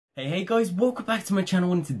Hey guys, welcome back to my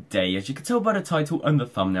channel, and today, as you can tell by the title and the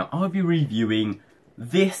thumbnail, I'll be reviewing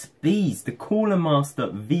this beast, the Cooler Master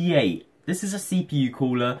V8. This is a CPU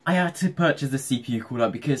cooler. I had to purchase the CPU cooler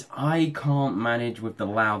because I can't manage with the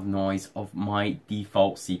loud noise of my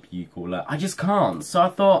default CPU cooler. I just can't. So I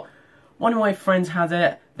thought, one of my friends had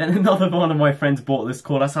it, then another one of my friends bought this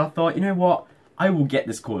cooler, so I thought, you know what, I will get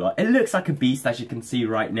this cooler. It looks like a beast, as you can see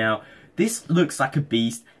right now. This looks like a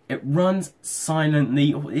beast. It runs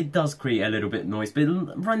silently. It does create a little bit of noise, but it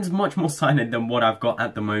runs much more silent than what I've got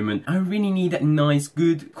at the moment. I really need a nice,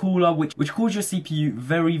 good cooler which cools your CPU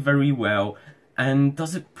very, very well and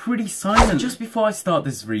does it pretty silent. Just before I start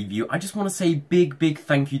this review, I just want to say big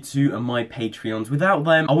thank you to my Patreons. Without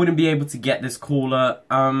them, I wouldn't be able to get this cooler.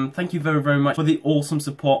 Thank you very much for the awesome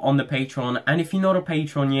support on the Patreon. And if you're not a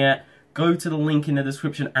Patreon yet, go to the link in the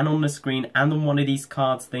description and on the screen and on one of these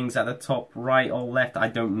cards things at the top right or left. I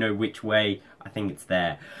don't know which way. I think it's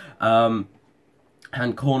there. Hand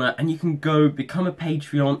corner, and you can go become a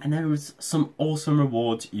Patreon, and there is some awesome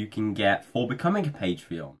rewards you can get for becoming a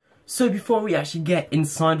Patreon. So before we actually get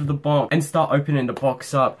inside of the box and start opening the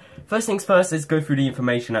box up, first things first, let's go through the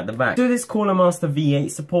information at the back. So this Cooler Master V8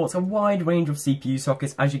 supports a wide range of CPU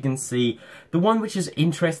sockets, as you can see. The one which is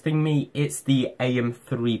interesting me, it's the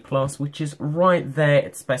AM3 Plus, which is right there.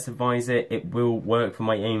 It specifies it. It will work for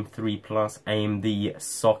my AM3 Plus AMD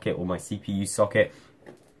socket, or my CPU socket.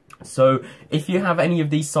 So if you have any of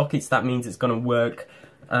these sockets, that means it's going to work.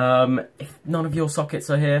 If none of your sockets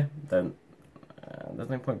are here, then there's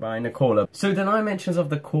no point buying a cooler. So the dimensions of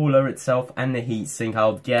the cooler itself and the heatsink, I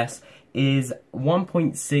would guess, is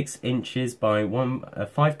 1.6 inches by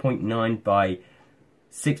 5.9 by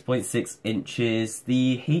 6.6 inches.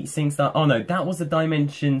 The heatsinks are, oh no, that was the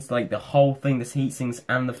dimensions, like the whole thing, the heatsinks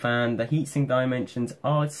and the fan. The heatsink dimensions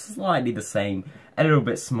are slightly the same, a little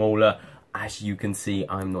bit smaller. As you can see,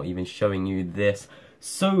 I'm not even showing you this.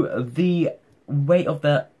 So the weight of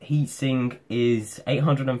the heatsink is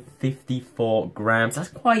 854 grams. That's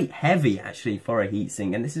quite heavy actually for a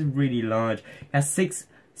heatsink, and this is really large. It has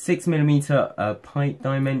 6mm pipe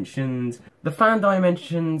dimensions. The fan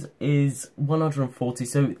dimensions is 140,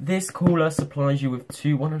 so this cooler supplies you with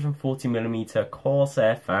two 140mm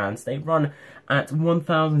Corsair fans. They run at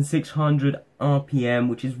 1600 RPM,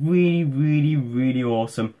 which is really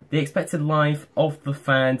awesome. The expected life of the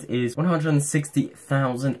fans is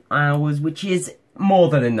 160,000 hours, which is more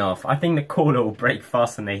than enough. I think the cooler will break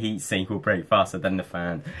faster than the heatsink will break faster than the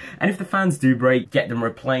fan. And if the fans do break, get them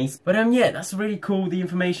replaced. But yeah, that's really cool. The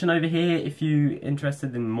information over here, if you're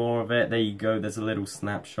interested in more of it, there you go. There's a little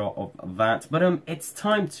snapshot of that. But it's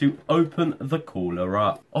time to open the cooler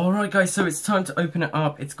up. Alright guys, so it's time to open it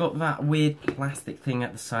up. It's got that weird plastic thing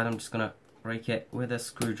at the side. I'm just gonna break it with a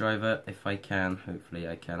screwdriver if I can. Hopefully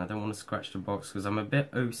I can. I don't want to scratch the box because I'm a bit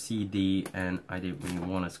OCD and I didn't really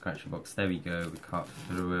want to scratch the box. There we go. We cut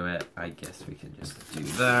through it. I guess we can just do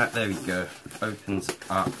that. There we go. Opens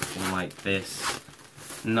up like this.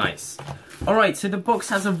 Nice. Alright, so the box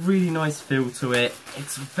has a really nice feel to it.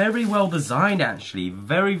 It's very well designed actually.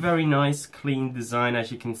 Very nice, clean design,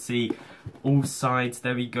 as you can see. All sides,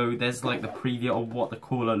 there we go. There's like the preview of what the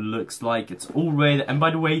cooler looks like. It's all red, and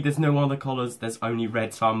by the way, there's no other colors. There's only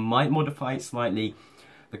red, so I might modify it slightly.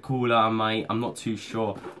 The cooler, I'm not too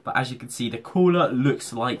sure, but as you can see, the cooler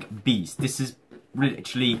looks like beast. This is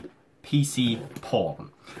literally PC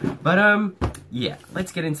porn. But yeah,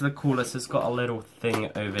 let's get into the cooler. So it's got a little thing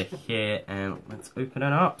over here, and let's open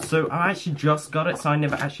it up. So I actually just got it, so I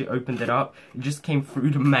never actually opened it up. It just came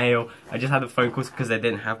through the mail. I just had to focus because they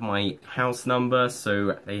didn't have my house number,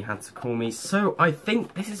 so they had to call me. So I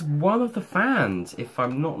think this is one of the fans, if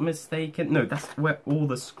I'm not mistaken. No, that's where all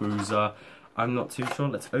the screws are. I'm not too sure.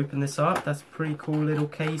 Let's open this up. That's a pretty cool little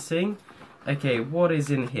casing. Okay, what is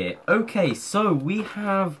in here? Okay, so we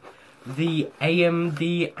have the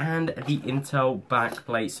AMD and the Intel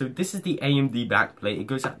backplate. So this is the AMD backplate. It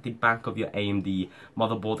goes at the back of your AMD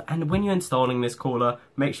motherboard, and when you're installing this cooler,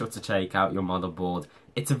 make sure to take out your motherboard.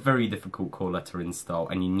 It's a very difficult cooler to install,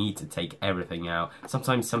 and you need to take everything out.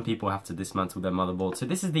 Sometimes some people have to dismantle their motherboard. So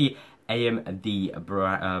this is the AMD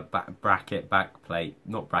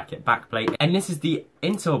backplate, and this is the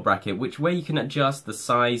Intel bracket, where you can adjust the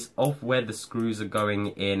size of where the screws are going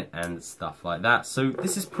in and stuff like that. So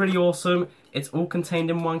this is pretty awesome. It's all contained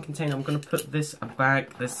in one container. I'm going to put this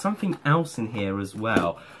back. There's something else in here as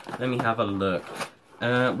well. Let me have a look.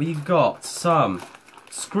 We've got some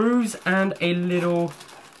screws and a little...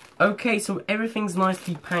 Okay, so everything's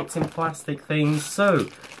nicely packed in plastic things. So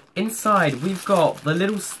inside we've got the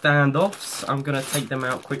little standoffs. I'm gonna take them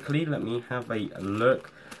out quickly. Let me have a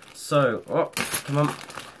look. So, oh, come on.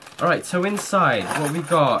 Alright, so inside, what we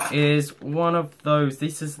got is one of those.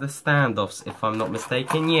 This is the standoffs, if I'm not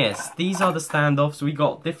mistaken. Yes, these are the standoffs. We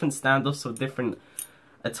got different standoffs for different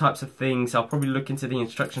types of things. I'll probably look into the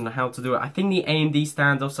instruction on how to do it. I think the AMD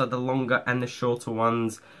standoffs are the longer and the shorter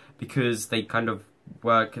ones because they kind of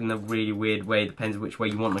work in a really weird way. It depends which way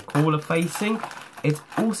you want the cooler facing. It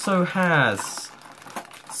also has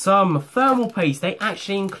some thermal paste. They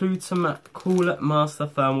actually include some Cooler Master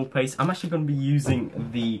thermal paste. I'm actually going to be using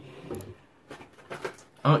the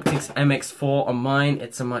Arctix MX4 on mine.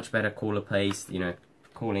 It's a much better cooler paste, you know,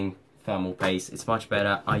 cooling thermal paste. It's much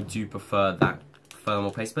better. I do prefer that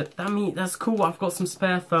thermal paste, but that's cool. I've got some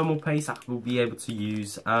spare thermal paste I will be able to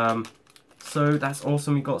use. So that's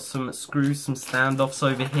awesome. We've got some screws, some standoffs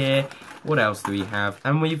over here. What else do we have?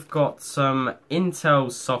 And we've got some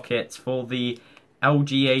Intel sockets for the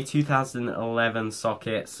LGA 2011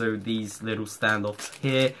 socket, so these little standoffs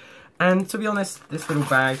here. And to be honest, this little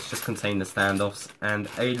bag just contains the standoffs and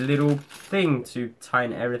a little thing to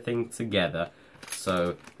tighten everything together.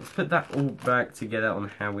 So let's put that all back together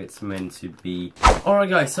on how it's meant to be. Alright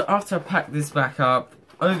guys, so after I pack this back up,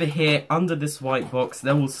 over here under this white box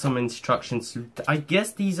there was some instructions. I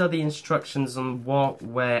guess these are the instructions on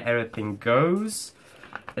where everything goes.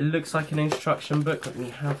 It looks like an instruction book. Let me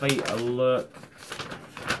have a look.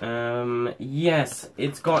 Yes,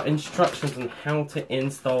 it's got instructions on how to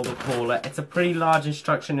install the cooler. It's a pretty large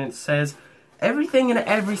instruction and it says everything in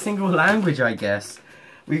every single language, I guess.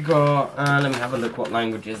 We've got, let me have a look what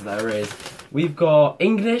languages there is. We've got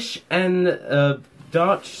English and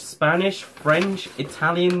Dutch, Spanish, French,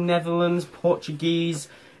 Italian, Netherlands, Portuguese,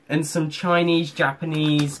 and some Chinese,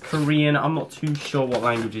 Japanese, Korean. I'm not too sure what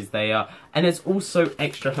languages they are. And there's also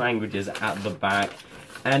extra languages at the back.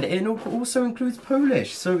 And it also includes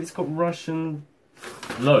Polish. So it's got Russian,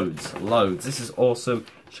 loads. This is awesome.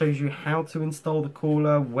 Shows you how to install the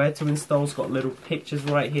cooler, where to install. It's got little pictures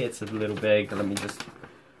right here. It's a little big. Let me just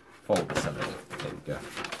fold this a little. There we go.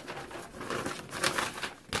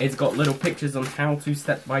 It's got little pictures on how to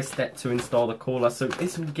step by step to install the cooler, so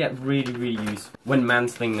this will get really useful when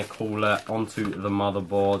mantling the cooler onto the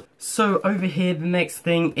motherboard. So over here the next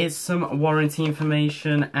thing is some warranty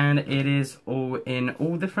information, and it is all in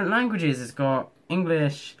all different languages. It's got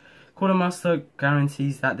English. Cooler Master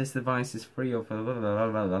guarantees that this device is free of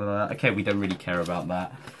okay, we don't really care about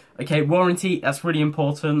that. Okay, warranty, that's really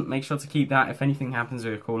important. Make sure to keep that. If anything happens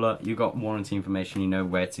with your cooler, you got warranty information, you know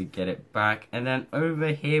where to get it back. And then over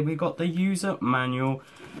here, we got the user manual,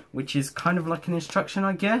 which is kind of like an instruction,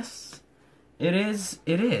 I guess. It is.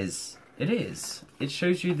 It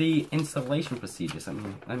shows you the installation procedures.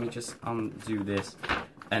 Let me just undo this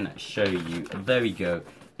and show you. There we go.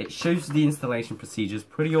 It shows you the installation procedures.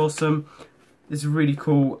 Pretty awesome. This is really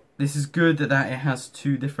cool. This is good that it has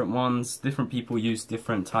two different ones. Different people use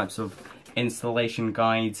different types of installation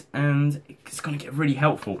guides, and it's going to get really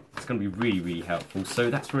helpful. It's going to be really helpful. So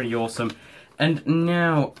that's really awesome. And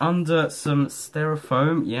now under some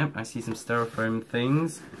styrofoam, yeah, I see some styrofoam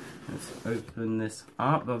things. Let's open this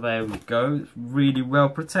up. Oh, there we go. It's really well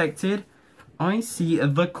protected. I see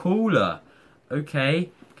the cooler.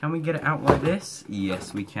 Okay, can we get it out like this?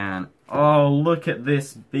 Yes, we can. Oh, look at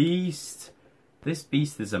this beast. This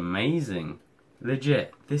beast is amazing.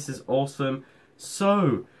 Legit. This is awesome.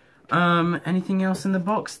 So, anything else in the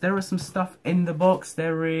box? There is some stuff in the box.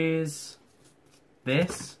 There is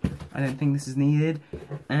this. I don't think this is needed.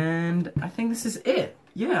 And I think this is it.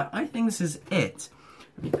 Yeah, I think this is it.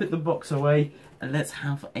 Let me put the box away and let's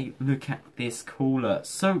have a look at this cooler.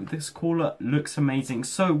 So, this cooler looks amazing.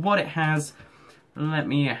 So, what it has, let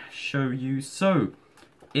me show you. So,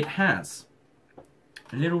 it has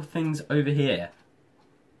little things over here.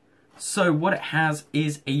 So what it has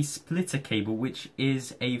is a splitter cable, which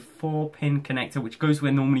is a 4-pin connector, which goes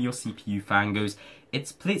where normally your CPU fan goes. It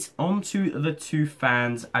splits onto the two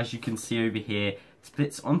fans, as you can see over here.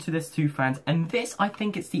 Splits onto these two fans, and this, I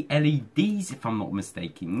think it's the LEDs, if I'm not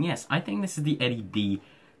mistaken. Yes, I think this is the LED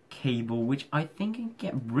cable, which I think you can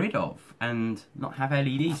get rid of and not have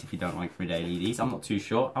LEDs if you don't like rid LEDs. I'm not too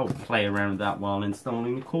sure. I'll play around with that while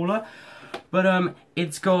installing the cooler. But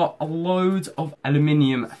it's got loads of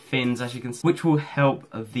aluminium fins, as you can see, which will help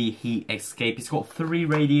the heat escape. It's got 3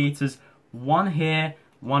 radiators, one here,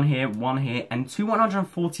 and 2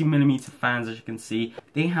 140mm fans, as you can see.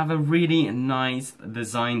 They have a really nice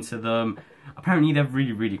design to them. Apparently they're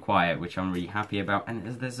really quiet, which I'm really happy about. And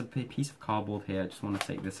there's a piece of cardboard here. I just want to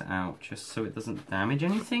take this out just so it doesn't damage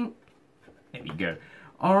anything. There we go.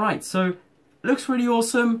 Alright, so looks really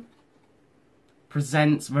awesome.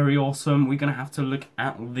 Presents very awesome. We're going to have to look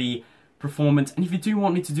at the performance. And if you do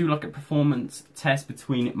want me to do like a performance test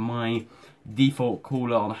between my default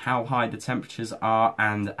cooler on how high the temperatures are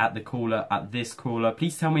and at this cooler,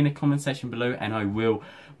 please tell me in the comment section below and I will.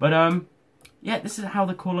 But yeah, this is how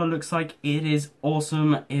the cooler looks like. It is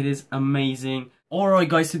awesome. It is amazing. Alright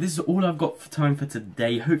guys, so this is all I've got for time for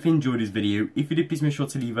today. Hope you enjoyed this video. If you did, please make sure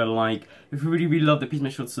to leave a like. If you really loved it, please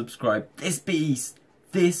make sure to subscribe. This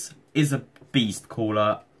is a beast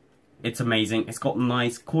cooler. It's amazing. It's got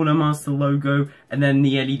nice Cooler Master logo, and then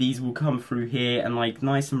the LEDs will come through here, and like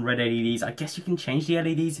nice and red LEDs. I guess you can change the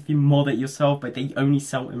LEDs if you mod it yourself, but they only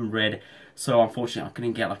sell in red. So unfortunately I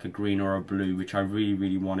couldn't get like a green or a blue, which I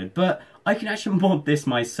really wanted. But I can actually mod this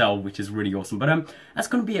myself, which is really awesome. But that's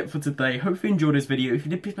going to be it for today. Hope you enjoyed this video. If you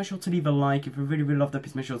did, please make sure to leave a like. If you really loved it,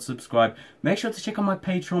 please make sure to subscribe. Make sure to check out my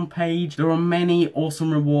Patreon page. There are many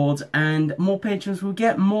awesome rewards, and more patrons will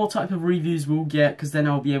get, more type of reviews we'll get, because then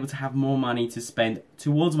I'll be able to have more money to spend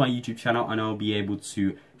towards my YouTube channel, and I'll be able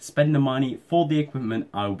to spend the money for the equipment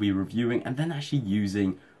I'll be reviewing and then actually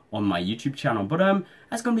using on my YouTube channel. But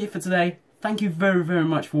that's going to be it for today. Thank you very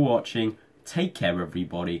much for watching. Take care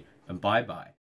everybody, and bye bye.